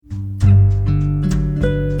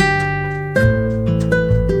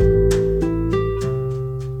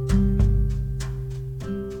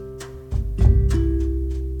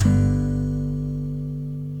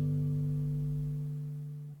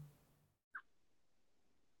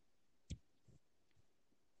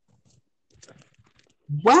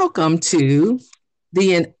Welcome to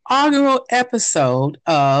the inaugural episode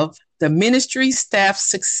of the Ministry Staff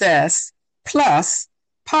Success Plus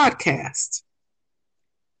podcast.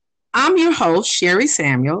 I'm your host, Sherry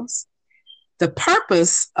Samuels. The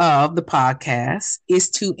purpose of the podcast is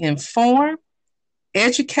to inform,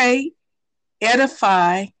 educate,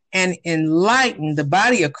 edify, and enlighten the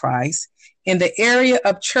body of Christ in the area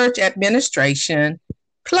of church administration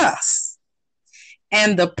plus.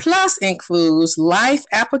 And the plus includes life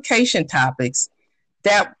application topics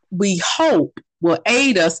that we hope will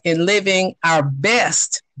aid us in living our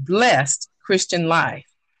best, blessed Christian life.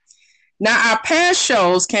 Now, our past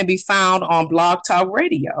shows can be found on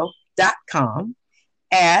blogtalkradio.com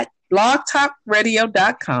at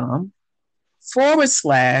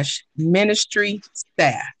blogtalkradio.com/ministry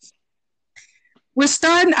staff. We're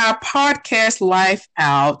starting our podcast life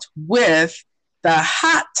out with the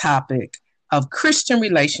hot topic of Christian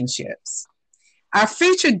relationships. Our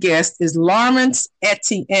featured guest is Lawrence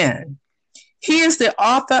Etienne. He is the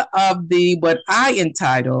author of what I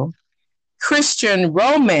entitle Christian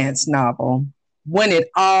romance novel, When It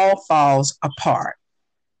All Falls Apart.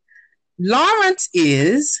 Lawrence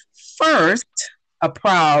is, first, a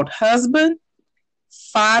proud husband,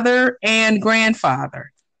 father, and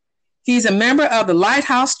grandfather. He's a member of the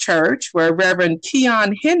Lighthouse Church, where Reverend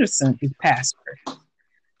Keon Henderson is pastor.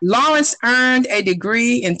 Lawrence earned a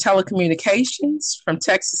degree in telecommunications from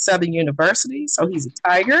Texas Southern University, so he's a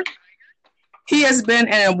tiger. He has been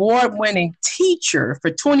an award-winning teacher for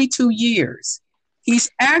 22 years. He's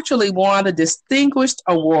actually won the Distinguished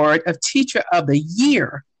Award of Teacher of the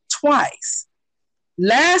Year twice.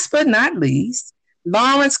 Last but not least,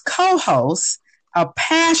 Lawrence co-hosts a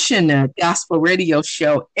passionate gospel radio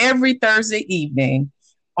show every Thursday evening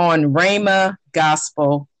on Rhema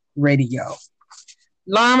Gospel Radio.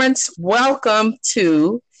 Lawrence, welcome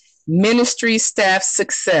to Ministry Staff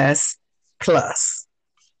Success Plus.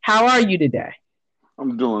 How are you today?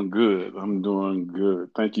 I'm doing good.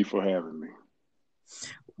 Thank you for having me.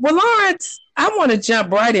 Well, Lawrence, I want to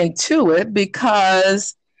jump right into it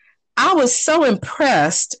because I was so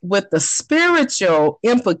impressed with the spiritual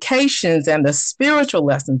implications and the spiritual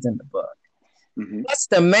lessons in the book. Mm-hmm. That's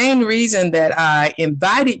the main reason that I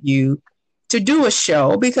invited you to do a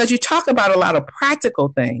show, because you talk about a lot of practical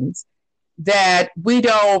things that we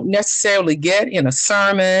don't necessarily get in a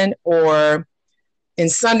sermon or in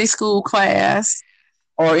Sunday school class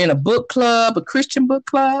or in a book club, a Christian book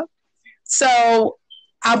club. So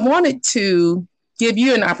I wanted to give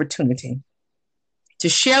you an opportunity to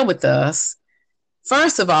share with us,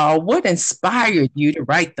 first of all, what inspired you to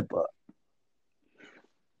write the book?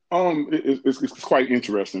 It's quite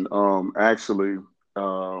interesting.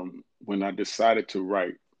 When I decided to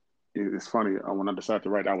write, it's funny. When I decided to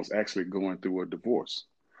write, I was actually going through a divorce.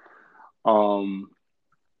 I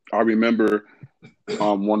remember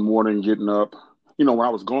one morning getting up. When I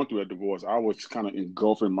was going through a divorce, I was kind of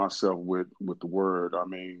engulfing myself with the word. I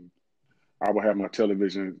mean, I would have my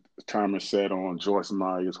television timer set on Joyce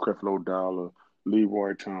Myers, Creflo Dollar,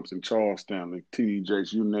 Leroy Thompson, Charles Stanley, T.D.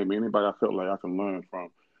 Jakes, you name it. Anybody I felt like I can learn from.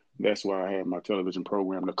 That's why I had my television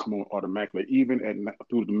program to come on automatically. Even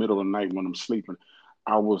through the middle of the night when I'm sleeping,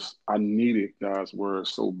 I needed God's word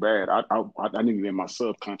so bad. I needed it in my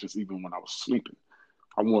subconscious even when I was sleeping.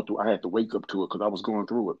 I had to wake up to it because I was going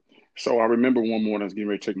through it. So I remember one morning I was getting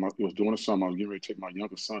ready to it was during the summer, I was getting ready to take my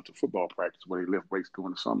younger son to football practice where they lift weights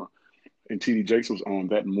during the summer. And T.D. Jakes was on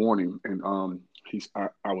that morning, and I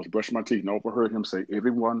was brushing my teeth and overheard him say,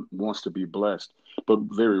 everyone wants to be blessed, but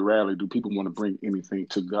very rarely do people want to bring anything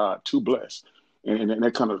to God to bless. And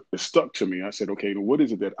that kind of stuck to me. I said, okay, what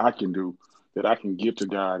is it that I can do that I can give to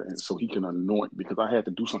God and so he can anoint, because I had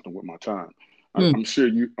to do something with my time. I'm sure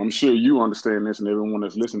you understand this, and everyone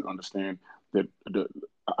that's listening understand that the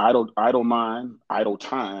idle mind, idle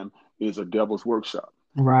time is a devil's workshop.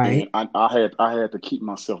 Right. And I had to keep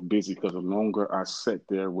myself busy, because the longer I sat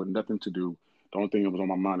there with nothing to do, the only thing that was on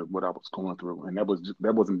my mind is what I was going through, and that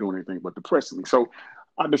wasn't doing anything but depressing me. So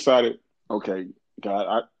I decided, okay,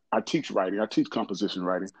 God, I teach writing, I teach composition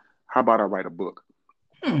writing. How about I write a book?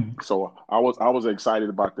 So I was excited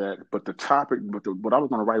about that, but the topic, what I was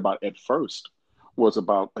going to write about at first was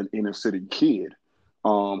about an inner city kid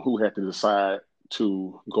who had to decide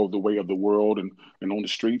to go the way of the world and on the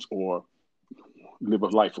streets, or live a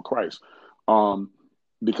life for Christ.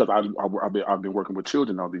 Because I've been working with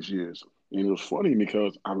children all these years. And it was funny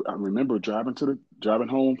because I remember driving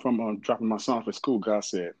home from dropping my son for school. God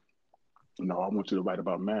said, no, I want you to write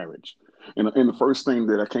about marriage. And the first thing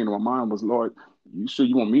that came to my mind was, Lord, you sure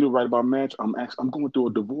you want me to write about marriage? I'm going through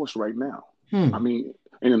a divorce right now. I mean,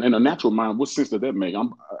 in a natural mind, what sense does that make?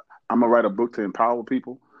 I'm gonna write a book to empower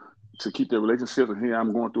people to keep their relationships, and here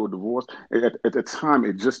I'm going through a divorce. At the time,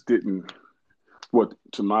 it just didn't. What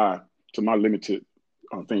to my limited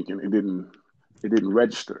thinking, it didn't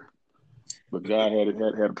register. But God had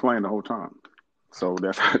a plan the whole time. So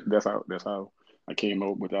that's how I came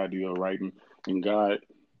up with the idea of writing, and God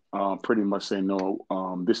pretty much saying, no,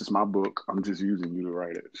 this is my book. I'm just using you to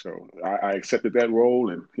write it. So I accepted that role,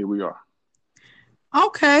 and here we are.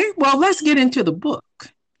 Okay, well, let's get into the book.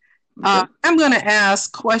 Okay. I'm going to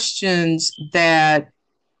ask questions that,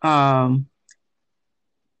 after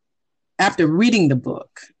reading the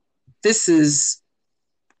book, this is,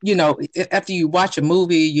 after you watch a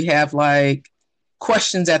movie, you have like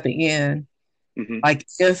questions at the end, like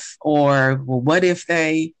if or well, what if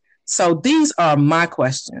they. So these are my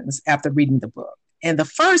questions after reading the book. And the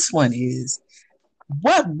first one is,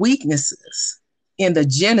 what weaknesses in the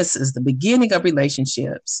genesis, the beginning of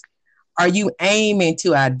relationships, are you aiming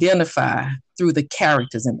to identify through the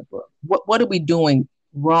characters in the book? What are we doing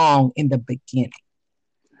wrong in the beginning?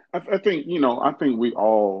 I think we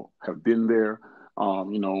all have been there.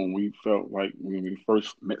 When we felt like when we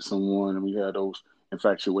first met someone and we had those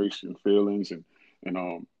infatuation feelings and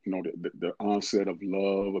the onset of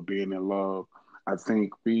love or being in love. I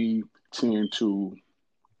think we tend to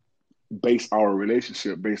base our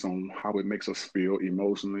relationship based on how it makes us feel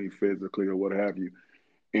emotionally, physically, or what have you.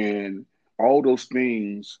 And all those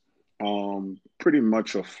things pretty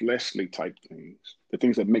much are fleshly type things, the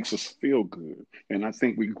things that makes us feel good. And I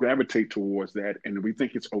think we gravitate towards that, and we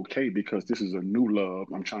think it's okay because this is a new love.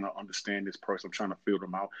 I'm trying to understand this person. I'm trying to feel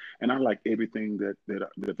them out, and I like everything that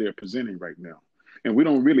they're presenting right now. And we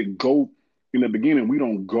don't really go in the beginning. We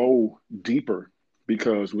don't go deeper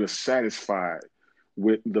because we're satisfied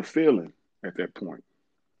with the feeling at that point.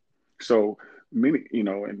 So many,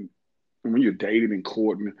 and when you're dating and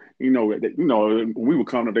courting, when we were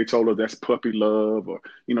coming up, they told us that's puppy love, or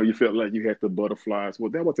you felt like you had the butterflies.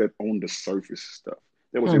 Well, that was that on the surface stuff.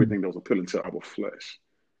 That was everything that was appealing to our flesh.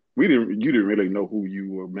 You didn't really know who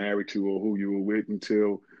you were married to or who you were with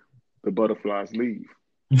until the butterflies leave,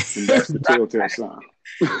 and that's the telltale sign.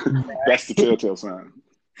 That's the telltale sign.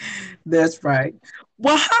 That's right.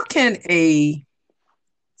 Well, how can a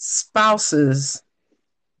spouse's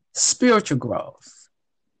spiritual growth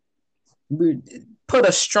put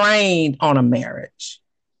a strain on a marriage?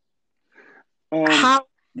 How?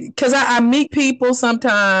 Because I meet people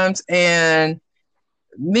sometimes, and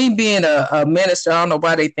me being a minister, I don't know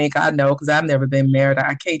why they think I know, because I've never been married.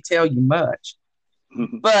 I can't tell you much.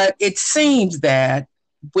 But it seems that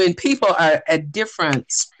when people are at different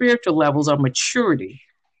spiritual levels of maturity,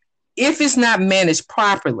 if it's not managed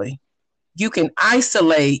properly, you can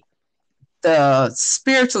isolate the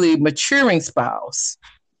spiritually maturing spouse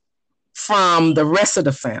from the rest of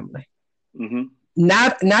the family.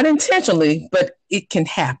 Not intentionally, but it can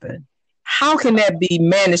happen. How can that be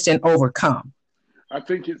managed and overcome? I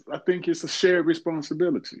think it's a shared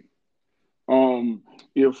responsibility.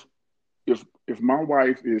 If my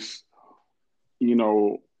wife is,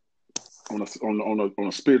 on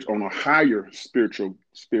a higher spiritual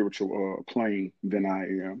plane than I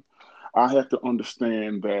am, I have to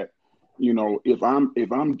understand that, if I'm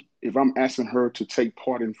asking her to take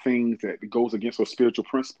part in things that goes against her spiritual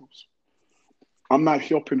principles, I'm not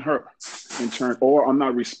helping her in turn, or I'm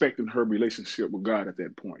not respecting her relationship with God at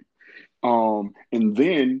that point. And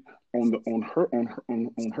then on her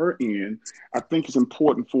end, I think it's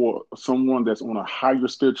important for someone that's on a higher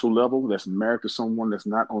spiritual level, that's married to someone that's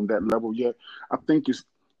not on that level yet. I think it's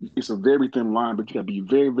a very thin line, but you gotta be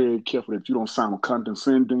very, very careful that you don't sound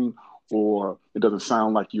condescending, or it doesn't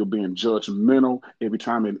sound like you're being judgmental every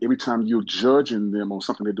time. And every time you're judging them on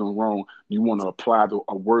something they're doing wrong, you want to apply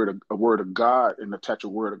a word of God and attach a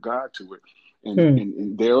word of God to it.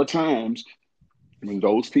 And there are times when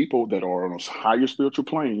those people that are on a higher spiritual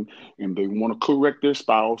plane and they want to correct their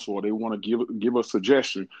spouse, or they want to give a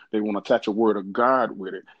suggestion, they want to attach a word of God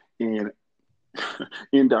with it. And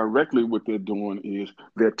indirectly what they're doing is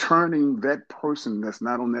they're turning that person that's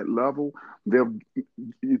not on that level, they're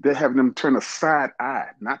having them turn a side eye,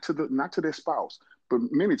 not to their spouse, but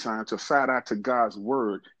many times a side eye to God's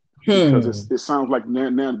word. Because it sounds like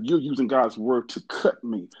now you're using God's word to cut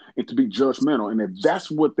me and to be judgmental. And if that's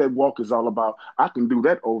what that walk is all about, I can do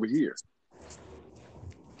that over here.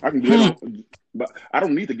 I can do that, but I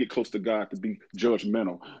don't need to get close to God to be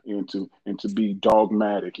judgmental and to be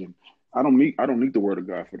dogmatic. And I don't need the word of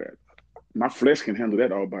God for that. My flesh can handle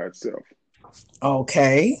that all by itself.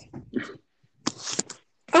 Okay.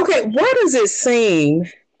 What does it seem?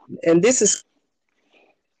 And this is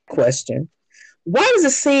a question. Why does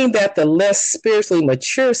it seem that the less spiritually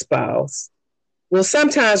mature spouse will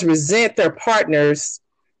sometimes resent their partner's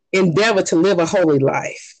endeavor to live a holy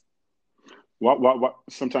life. What?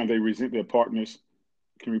 Sometimes they resent their partners.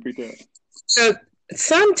 Can you repeat that? So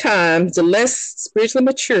sometimes the less spiritually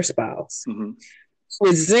mature spouse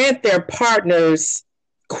resent their partner's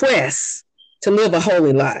quest to live a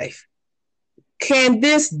holy life. Can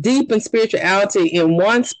this deepen spirituality in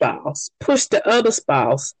one spouse push the other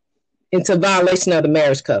spouse into violation of the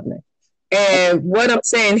marriage covenant? And what I'm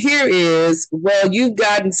saying here is, well, you've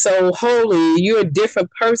gotten so holy, you're a different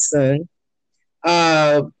person,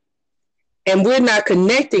 and we're not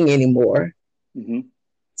connecting anymore.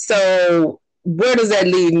 So where does that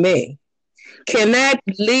leave me? Can that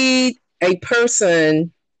lead a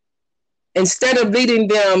person, instead of leading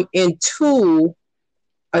them into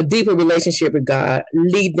a deeper relationship with God,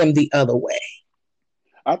 lead them the other way?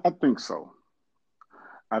 I think so.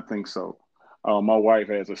 I think so. My wife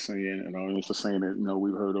has a saying, and it's a saying that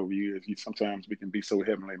we've heard over years. Sometimes we can be so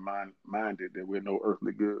heavenly minded that we're no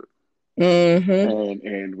earthly good,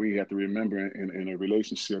 and we have to remember in a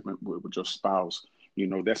relationship with your spouse,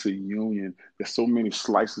 that's a union. There's so many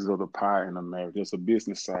slices of the pie in a marriage. There's a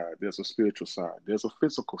business side, there's a spiritual side, there's a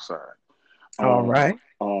physical side. All right.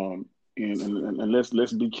 And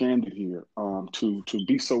let's be candid here. To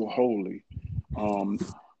be so holy.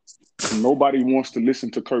 Nobody wants to listen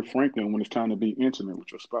to Kirk Franklin when it's time to be intimate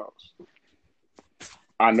with your spouse.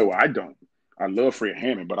 I know I don't. I love Fred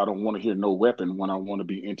Hammond, but I don't want to hear No Weapon when I want to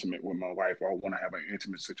be intimate with my wife, or I want to have an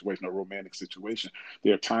intimate situation, a romantic situation.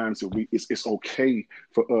 There are times that it's okay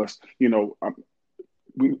for us. I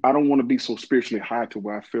don't want to be so spiritually high to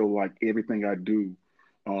where I feel like everything I do,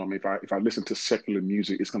 if I listen to secular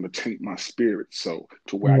music, it's going to taint my spirit. So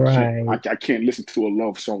to where I can't listen to a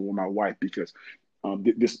love song with my wife because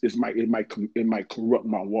it might corrupt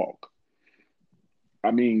my walk.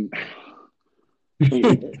 I mean,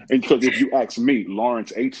 and because if you ask me,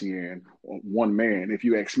 Lawrence Etienne, one man, if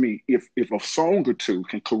you ask me if a song or two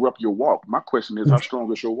can corrupt your walk, my question is, how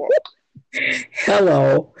strong is your walk?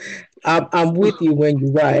 Hello, I'm with you when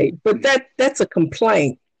you're right, but that's a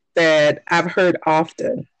complaint that I've heard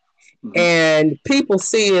often. And people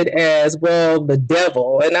see it as, well, the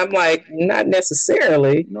devil. And I'm like, not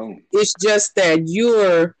necessarily. No. It's just that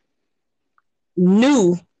you're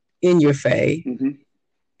new in your faith.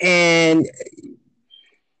 And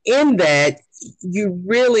in that, you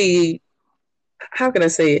really, how can I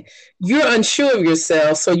say it? You're unsure of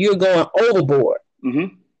yourself, so you're going overboard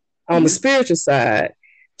on the spiritual side,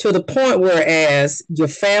 to the point whereas your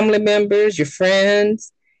family members, your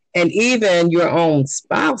friends, and even your own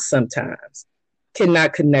spouse sometimes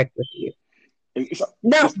cannot connect with you. It's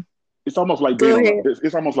almost like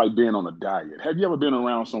it's almost like being on a diet. Have you ever been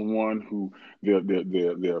around someone who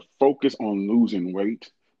they're focused on losing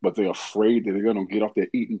weight, but they're afraid that they're going to get off their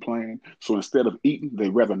eating plan? So instead of eating, they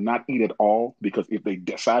rather not eat at all, because if they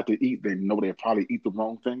decide to eat, they know they'll probably eat the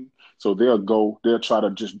wrong thing. So they'll try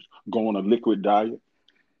to just go on a liquid diet,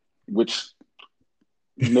 which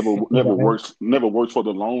never works for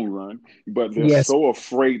the long run. But they're so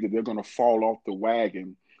afraid that they're going to fall off the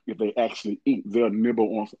wagon if they actually eat. They'll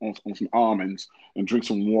nibble on some almonds and drink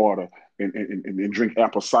some water and drink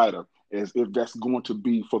apple cider, as if that's going to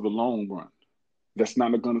be for the long run. That's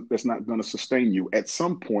not going to sustain you. At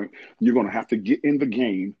some point, you're going to have to get in the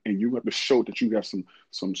game, and you have to show that you have some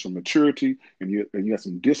maturity and you have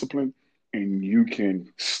some discipline, and you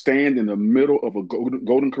can stand in the middle of a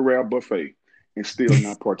Golden Corral buffet and still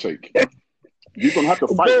not partake. You're going to have to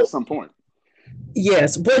fight at some point.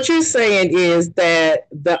 Yes. What you're saying is that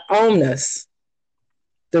the onus,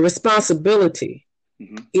 the responsibility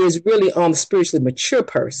is really on the spiritually mature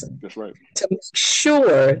person. That's right. To make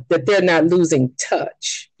sure that they're not losing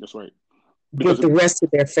touch. That's right. With the rest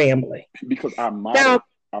of their family. Because our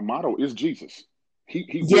motto is Jesus.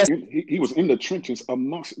 He was in the trenches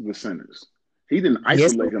amongst the sinners. He didn't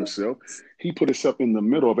isolate himself. He put himself in the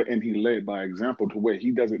middle of it, and he led by example, to where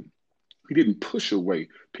he didn't push away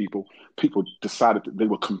people. People decided that they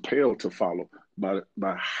were compelled to follow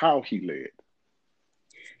by how he led.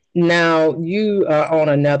 Now you are on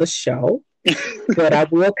another show, but I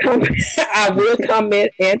will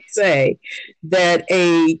comment and say that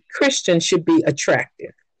a Christian should be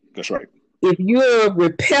attractive. That's right. If you're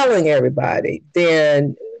repelling everybody,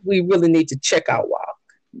 then we really need to check our walk.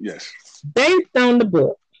 Yes. Based on the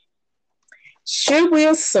book, should we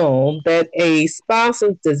assume that a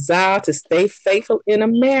spouse's desire to stay faithful in a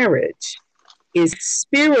marriage is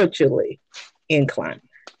spiritually inclined?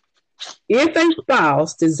 If a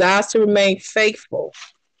spouse desires to remain faithful,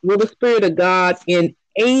 will the Spirit of God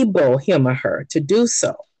enable him or her to do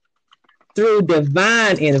so through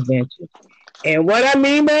divine intervention? And what I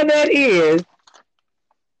mean by that is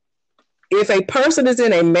if a person is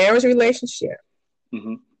in a marriage relationship,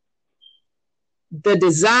 Mm-hmm. the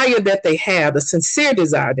desire that they have, the sincere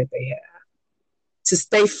desire that they have to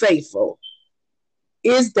stay faithful,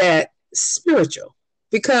 is that spiritual?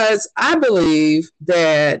 Because I believe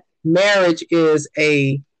that marriage is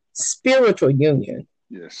a spiritual union,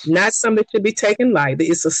 Yes. not something to be taken lightly.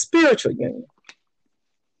 It's a spiritual union.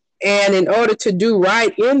 And in order to do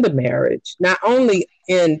right in the marriage, not only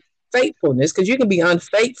in faithfulness, because you can be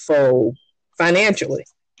unfaithful financially,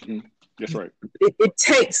 Mm-hmm. That's right. it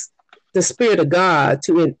takes the Spirit of God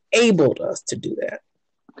to enable us to do that.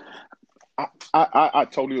 I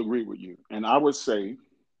totally agree with you, and I would say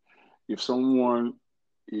if someone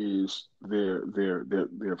is they're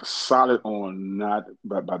solid on not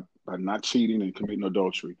by not cheating and committing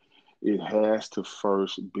adultery, it has to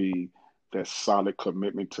first be that solid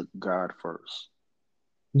commitment to God first,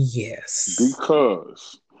 Yes.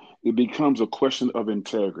 because it becomes a question of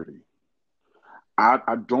integrity.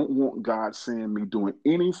 I don't want God seeing me doing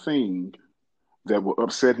anything that will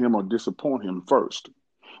upset him or disappoint him first.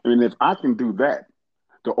 I mean, if I can do that,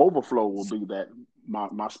 the overflow will be that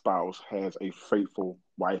my spouse has a faithful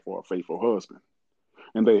wife or a faithful husband.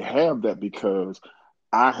 And they have that because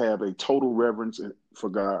I have a total reverence for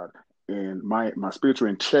God, and my spiritual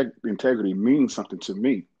integrity means something to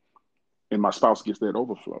me, and my spouse gets that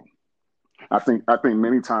overflow. I think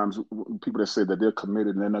many times people that say that they're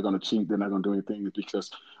committed and they're not going to cheat, they're not going to do anything, is because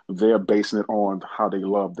they're basing it on how they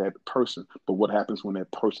love that person. But what happens when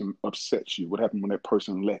that person upsets you? What happens when that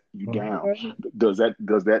person let you down? Does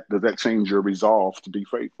that change your resolve to be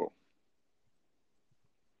faithful?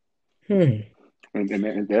 Hmm.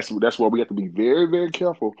 And that's why we have to be very, very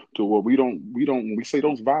careful to where we don't when we say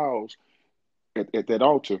those vows at that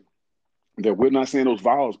altar, that we're not saying those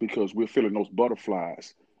vows because we're feeling those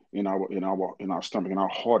butterflies in our stomach, and our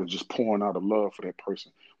heart is just pouring out of love for that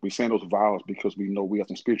person. We're saying those vows because we know we have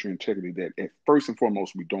some spiritual integrity that at first and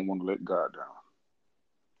foremost we don't want to let God down.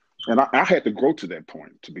 And I had to grow to that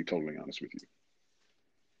point, to be totally honest with you.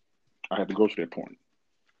 I had to go to that point.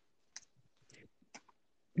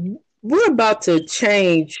 We're about to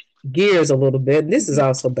change gears a little bit. This is Mm-hmm.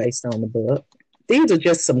 also based on the book. These are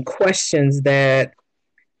just some questions that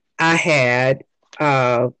I had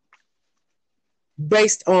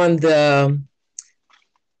based on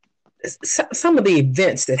some of the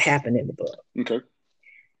events that happen in the book. Okay.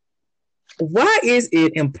 Why is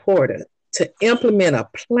it important to implement a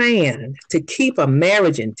plan to keep a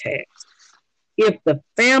marriage intact if the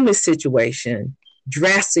family situation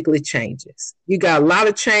drastically changes? You got a lot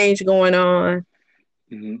of change going on.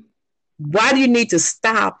 Mm-hmm. Why do you need to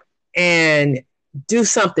stop and do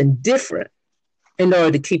something different in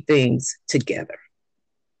order to keep things together?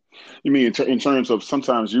 You mean in terms of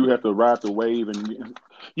sometimes you have to ride the wave and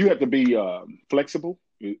you have to be flexible?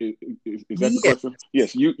 Is that the Yeah. question?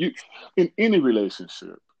 Yes. You in any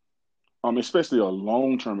relationship, especially a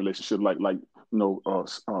long term relationship, like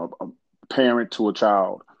a parent to a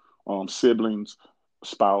child, siblings,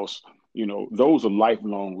 spouse. Those are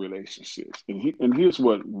lifelong relationships. And here's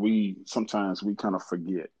what we sometimes we kind of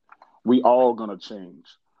forget: we all gonna change.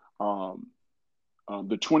 Um,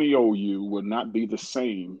 the 20-year-old you will not be the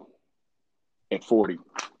same at 40.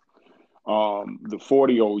 The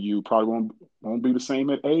 40-year-old you probably won't be the same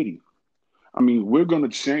at 80. I mean, we're going to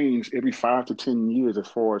change every 5 to 10 years as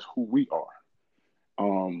far as who we are.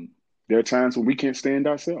 There are times when we can't stand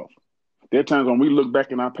ourselves. There are times when we look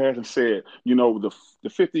back in our past and said, the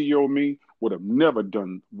 50-year-old me would have never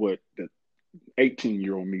done what the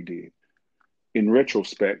 18-year-old me did. In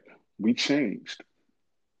retrospect, we changed.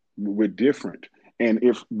 We're different. And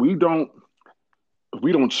if we don't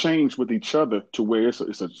change with each other to where it's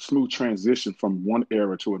a smooth transition from one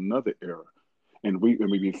era to another era, and we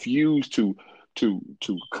refuse to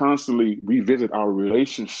constantly revisit our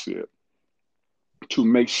relationship to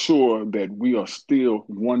make sure that we are still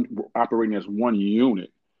one operating as one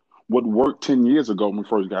unit. What worked 10 years ago when we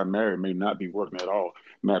first got married may not be working at all.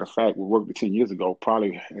 Matter of fact, what worked 10 years ago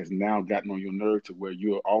probably has now gotten on your nerve to where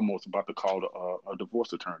you're almost about to call a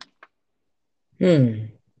divorce attorney. Hmm.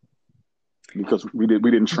 Because we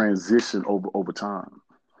didn't transition over time.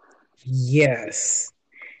 Yes.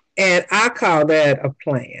 And I call that a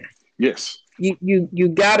plan. Yes. You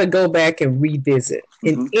got to go back and revisit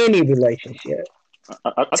in Mm-hmm. any relationship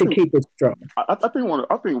I to think keep it strong. I think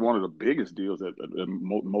one of the biggest deals that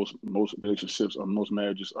most relationships or most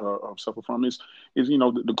marriages suffer from is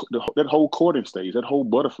that whole courting stage, that whole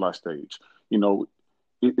butterfly stage. You know,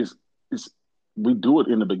 it's we do it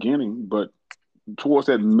in the beginning, but towards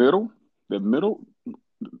that middle, the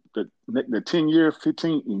 10-year,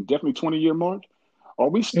 15, and definitely 20-year mark. Are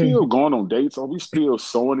we still going on dates? Are we still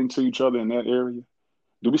sewing into each other in that area?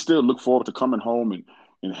 Do we still look forward to coming home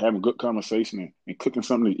and having good conversation and cooking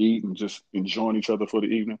something to eat and just enjoying each other for the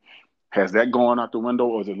evening? Has that gone out the window,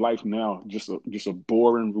 or is it life now just a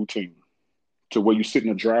boring routine to where you sit in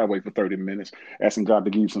the driveway for 30 minutes asking God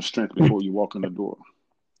to give you some strength before you walk in the door?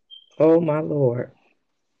 Oh my Lord.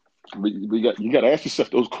 You got to ask yourself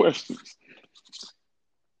those questions.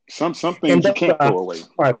 Some And things you those can't are throw away.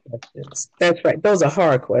 hard questions. That's right. Those are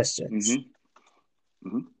hard questions.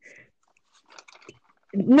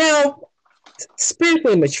 Now,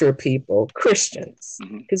 spiritually mature people, Christians,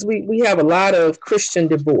 because we have a lot of Christian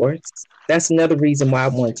divorce. That's another reason why I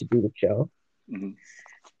wanted to do the show.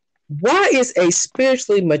 Why is a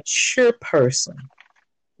spiritually mature person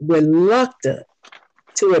reluctant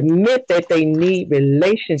to admit that they need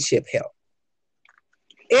relationship help?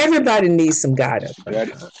 Everybody needs some guidance.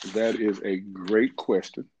 That is a great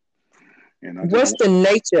question. And what's the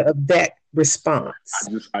nature of that response?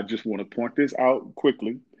 I just want to point this out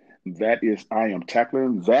quickly. That is, I am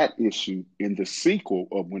tackling that issue in the sequel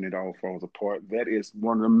of When It All Falls Apart. That is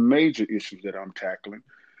one of the major issues that I'm tackling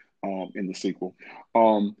in the sequel.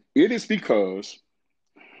 It is because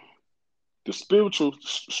the spiritual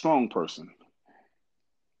strong person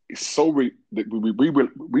is so we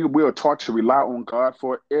are taught to rely on God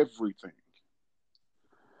for everything,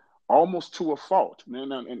 almost to a fault.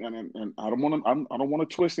 And I don't want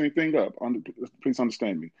to twist anything up. Please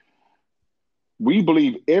understand me. We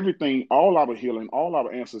believe everything, all our healing, all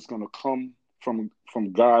our answers, is going to come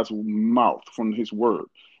from God's mouth, from His word.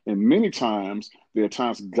 And many times, there are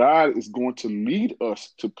times God is going to lead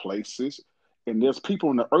us to places, and there's people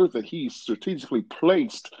on the earth that He's strategically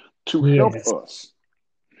placed to help us.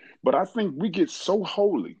 But I think we get so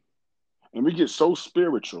holy and we get so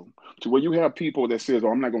spiritual to where you have people that says, "Oh,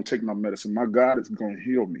 I'm not going to take my medicine. My God is going to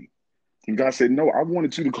heal me." And God said, "No, I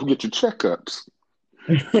wanted you to go get your checkups.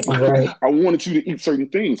 Right. I wanted you to eat certain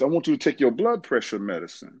things. I want you to take your blood pressure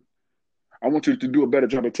medicine. I want you to do a better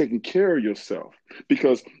job of taking care of yourself."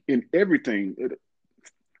 Because in everything,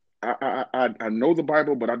 I know the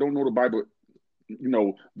Bible, but I don't know the Bible,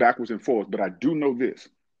 backwards and forwards. But I do know this: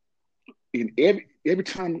 in every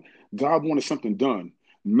time God wanted something done,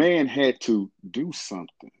 man had to do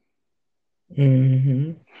something.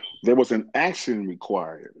 There was an action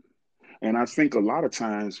required. And I think a lot of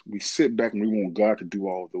times we sit back and we want God to do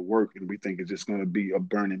all the work, and we think it's just going to be a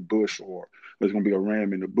burning bush or there's going to be a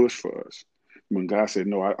ram in the bush for us. When God said,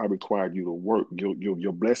 "No, I required you to work.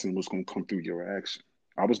 Your blessing was going to come through your action.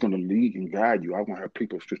 I was going to lead and guide you. I was going to have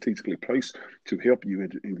people strategically placed to help you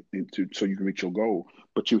so you can reach your goal,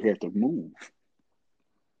 but you had to move."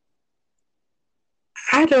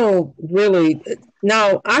 I don't really.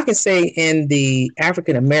 Now, I can say in the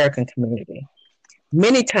African American community,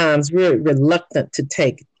 many times we're reluctant to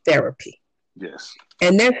take therapy. Yes.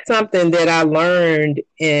 And that's something that I learned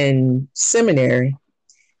in seminary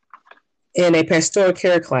in a pastoral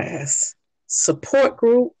care class. Support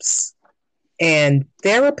groups and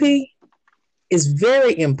therapy is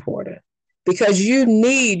very important because you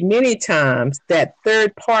need many times that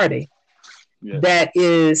third party that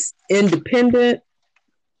is independent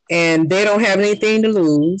and they don't have anything to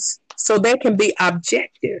lose, so they can be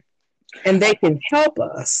objective. And they can help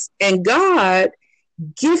us. And God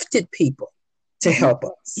gifted people to help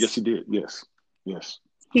us. Yes, He did. Yes.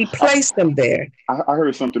 He placed them there. I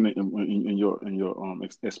heard something in your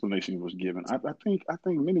explanation you was given. I think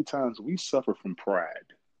many times we suffer from pride.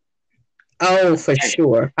 Oh, for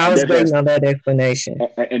sure. I was waiting on that explanation.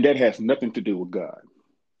 And that has nothing to do with God.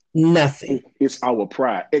 Nothing. It's our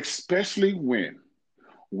pride, especially when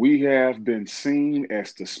we have been seen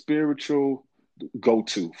as the spiritual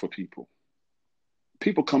go-to for people.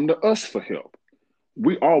 People come to us for help.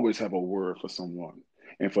 We always have a word for someone.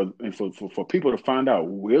 And for people to find out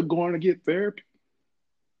we're going to get therapy,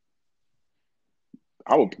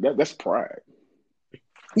 that's pride.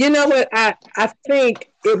 You know what? I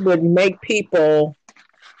think it would make people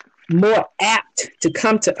more apt to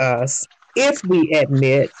come to us if we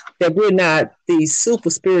admit that we're not these super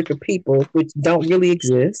spiritual people, which don't really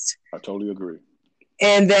exist. I totally agree.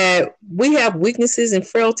 And that we have weaknesses and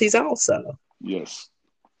frailties also. Yes.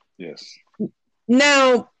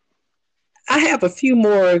 Now, I have a few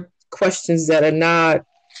more questions that are not,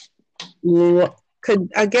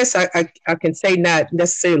 I guess I can say not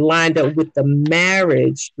necessarily lined up with the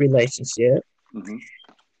marriage relationship.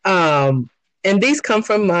 And these come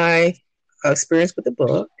from my experience with the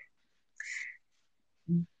book.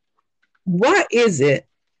 Why is it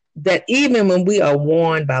that even when we are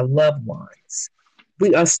warned by loved ones,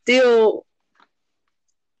 we are still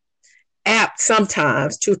apt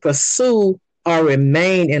sometimes to pursue or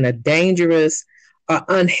remain in a dangerous or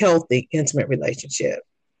unhealthy intimate relationship.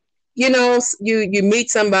 You know, you meet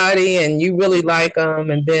somebody and you really like them,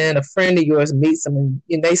 and then a friend of yours meets them,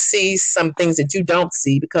 and they see some things that you don't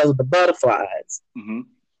see because of the butterflies. Mm-hmm.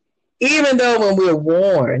 Even though when we're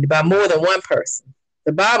warned by more than one person,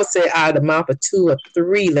 the Bible said, out of the mouth of two or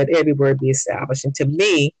three, let every word be established. And to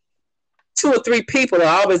me, two or three people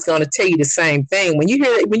are always going to tell you the same thing. When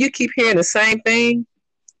you keep hearing the same thing,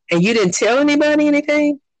 and you didn't tell anybody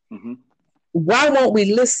anything, Mm-hmm. why won't we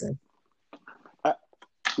listen?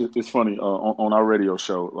 It's funny. On our radio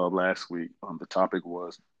show last week, the topic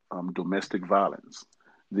was domestic violence,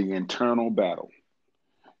 the internal battle.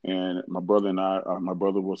 And my brother and I, my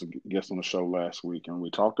brother was a guest on the show last week, and we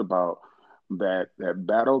talked about that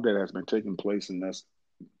battle that has been taking place, and that's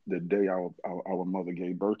the day our mother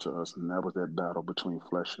gave birth to us, and that was that battle between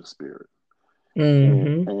flesh and spirit.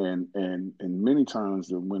 Mm-hmm. And many times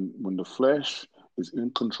that when the flesh is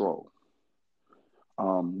in control,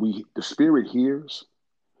 we the spirit hears,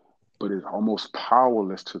 but it's almost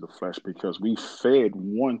powerless to the flesh because we fed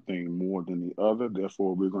one thing more than the other.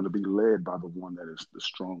 Therefore, we're going to be led by the one that is the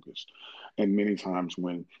strongest. And many times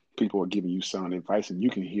when people are giving you sound advice, and you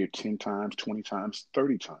can hear 10 times, 20 times,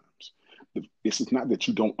 30 times. It's not that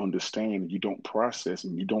you don't understand, you don't process,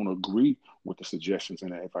 and you don't agree with the suggestions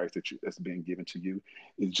and the advice that's being given to you.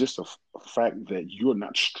 It's just a fact that you're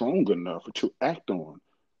not strong enough to act on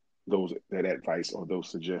that advice or those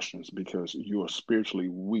suggestions because you are spiritually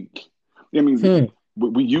weak. I mean,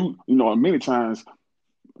 many times,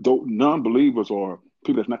 though non-believers or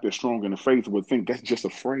people that's not that strong in the faith would think that's just a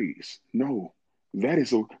phrase. No, that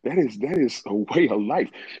is a way of life.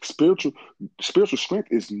 Spiritual strength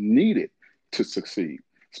is needed to succeed.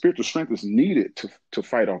 Spiritual strength is needed to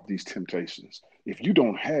fight off these temptations. If you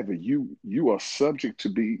don't have it, you are subject to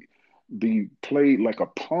be played like a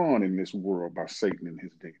pawn in this world by Satan and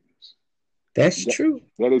his demons. That's true.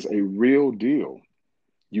 That is a real deal.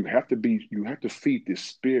 You have to feed this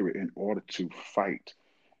spirit in order to fight.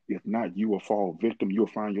 If not, you will fall victim. You'll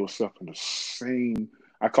find yourself in the same,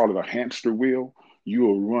 I call it a hamster wheel. You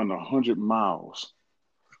will run 100 miles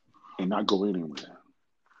and not go anywhere.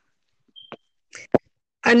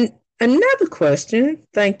 And another question,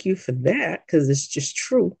 thank you for that, because it's just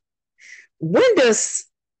true. When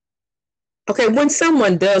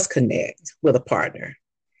someone does connect with a partner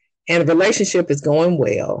and the relationship is going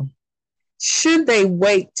well, should they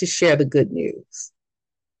wait to share the good news?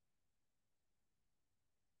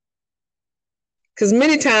 Because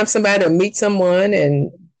many times somebody will meet someone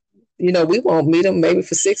and, we won't meet them maybe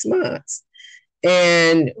for 6 months.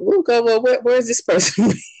 And we'll go, well, where's this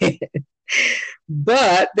person been?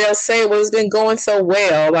 But they'll say, well, it's been going so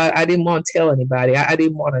well, I didn't want to tell anybody. I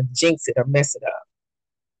didn't want to jinx it or mess it up.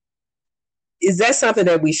 Is that something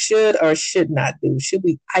that we should or should not do? Should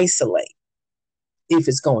we isolate if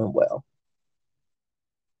it's going well?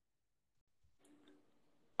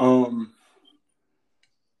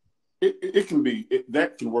 It can be,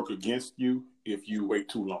 that can work against you if you wait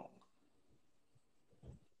too long.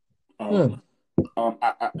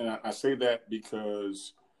 I say that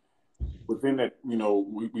because within that,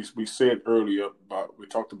 we said earlier we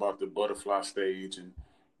talked about the butterfly stage and,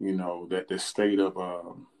 that the state of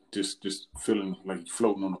just feeling like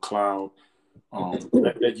floating on a cloud.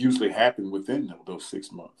 That usually happens within those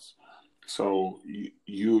 6 months. So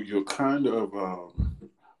you're kind of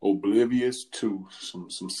oblivious to some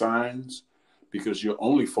signs because you're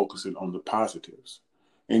only focusing on the positives.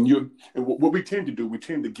 And what we tend to do, we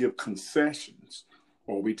tend to give concessions,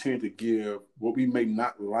 or we tend to give what we may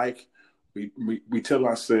not like. We tell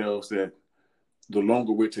ourselves that the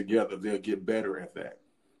longer we're together, they'll get better at that.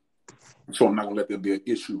 So I'm not going to let there be an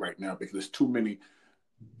issue right now because there's too many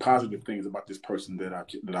positive things about this person that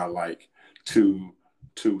I like to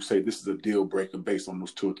say this is a deal breaker based on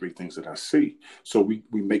those 2 or 3 things that I see. So we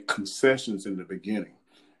make concessions in the beginning.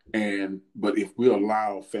 But if we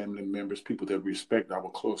allow family members, people that respect our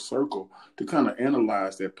close circle, to kind of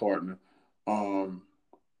analyze that partner,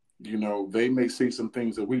 they may see some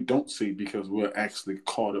things that we don't see because we're actually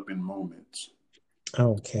caught up in moments.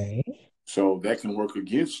 Okay. So that can work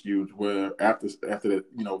against you, where after that,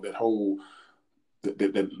 that whole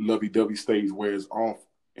that lovey-dovey stage wears off,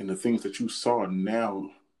 and the things that you saw now,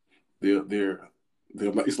 they're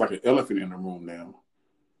it's like an elephant in the room now.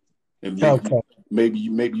 And maybe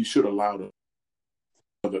you should allow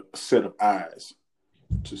another set of eyes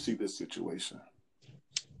to see this situation.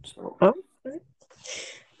 So. Okay.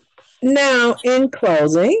 Now, in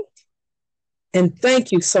closing, and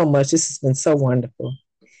thank you so much. This has been so wonderful.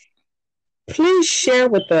 Please share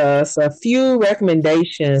with us a few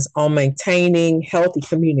recommendations on maintaining healthy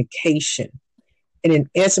communication in an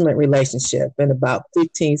intimate relationship in about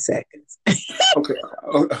 15 seconds. Okay.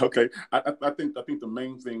 I think the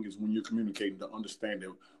main thing is when you're communicating to understand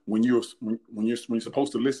that when you're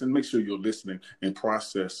supposed to listen, make sure you're listening and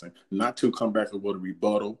processing, not to come back with a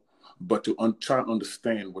rebuttal, but to try to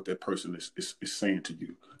understand what that person is saying to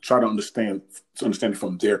you. Try to understand it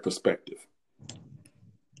from their perspective.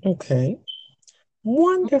 Okay.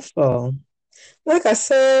 Wonderful. Like I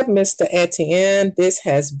said, Mr. Etienne, this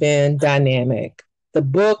has been dynamic. The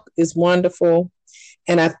book is wonderful.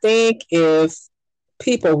 And I think if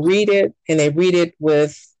people read it and they read it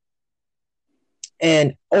with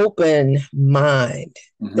an open mind,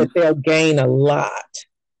 that they'll gain a lot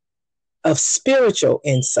of spiritual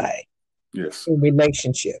insight in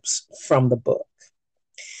relationships from the book.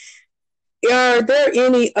 Are there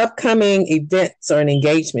any upcoming events or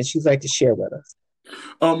engagements you'd like to share with us?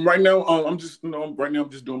 Right now, I'm just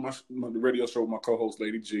doing my radio show with my co-host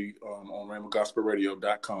Lady G on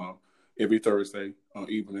RhemaGospelRadio.com every Thursday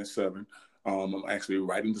evening at 7. I'm actually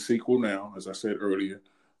writing the sequel now, as I said earlier,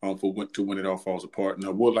 for When It All Falls Apart. And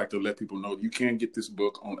I would like to let people know you can get this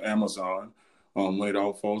book on Amazon, When It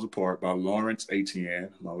All Falls Apart by Lawrence Etienne.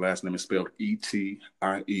 My last name is spelled Etienne.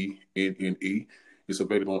 It's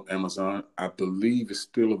available on Amazon. I believe it's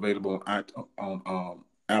still available on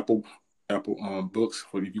Apple books,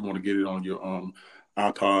 for if you want to get it on your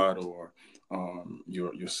iPod or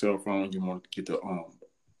your cell phone. You want to get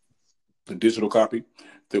the digital copy.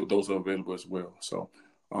 Those are available as well. So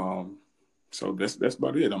that's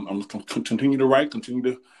about it. I'm going to continue to write, continue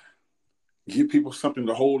to give people something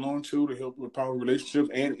to hold on to help with power relationships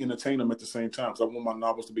and entertain them at the same time. So I want my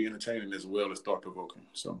novels to be entertaining as well as thought-provoking.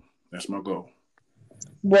 So that's my goal.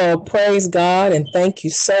 Well, praise God, and thank you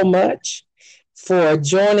so much for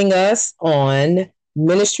joining us on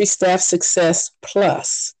Ministry Staff Success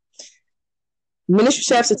Plus. Ministry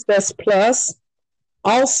Staff Success Plus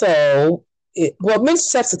Ministry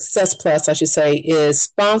Staff Success Plus, I should say, is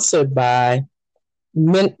sponsored by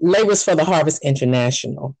Laborers for the Harvest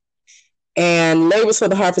International. And Laborers for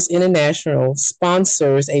the Harvest International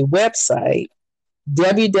sponsors a website,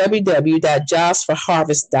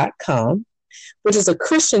 www.jobsforharvest.com, which is a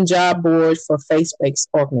Christian job board for faith-based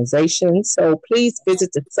organizations. So please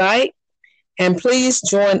visit the site and please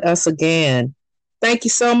join us again. Thank you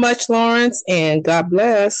so much, Lawrence, and God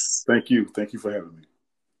bless. Thank you. Thank you for having me.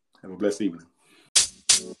 Have a blessed evening.